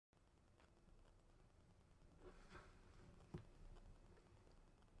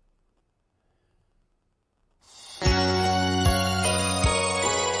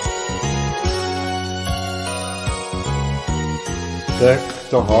Deck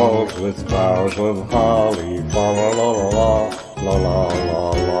the halls with boughs of holly, fa la la la la la la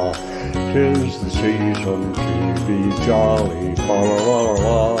la. 'Tis the season to be jolly, fa la la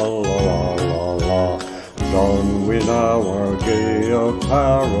la la la la. Don with our gay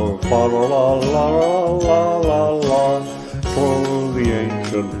apparel, fa la la la la la la. 'Twas the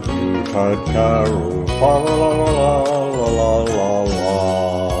ancient Yuletide carol, fa la la la la la la la.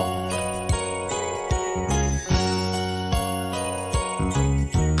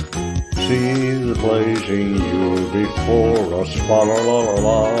 See the blazing Yule before us, fa la la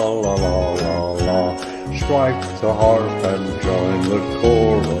la la la la la. Strike the harp and join the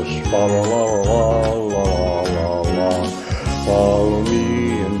chorus, fa la la la la la la. Follow me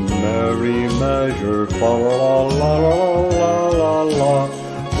in merry measure, fa la la la la la la.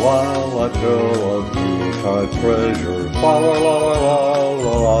 While I tell of Yuletide treasure, fa la la la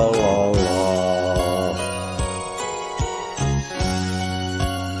la la la la.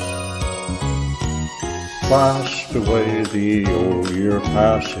 Fast away the old year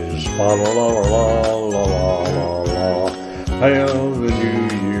passes, fa la la la la la la la. Hail the new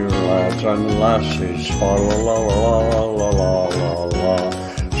year, lads and lasses, fa la la la la la la la.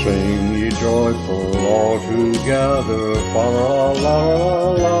 Sing ye joyful all together, fa la la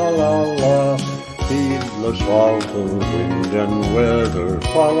la la la. Heedless of the wind and weather,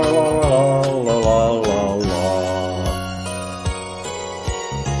 fa la la la la la la.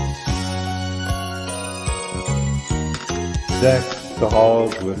 Deck the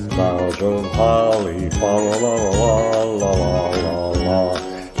halls with boughs of holly, fa la la la la la la la.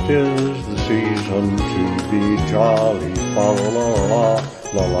 'Tis the season to be jolly, fa la la la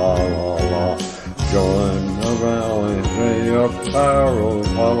la la la. Join around gay apparel,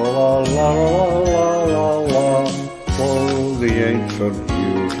 fa la la la la la. For the ancient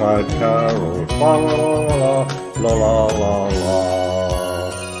Yuletide carol, fa la la la la la.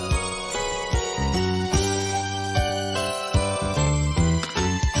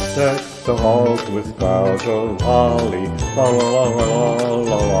 Deck the halls with boughs of holly, la la la la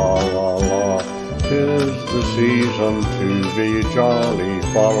la la la. 'Tis the season to be jolly,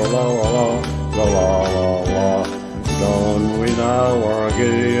 fa la la la la la la. Don with our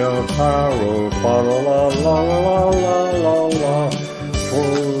gay apparel, fa la la la la la la.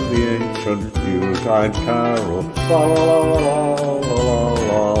 For the ancient Yuletide carol, fa la la la.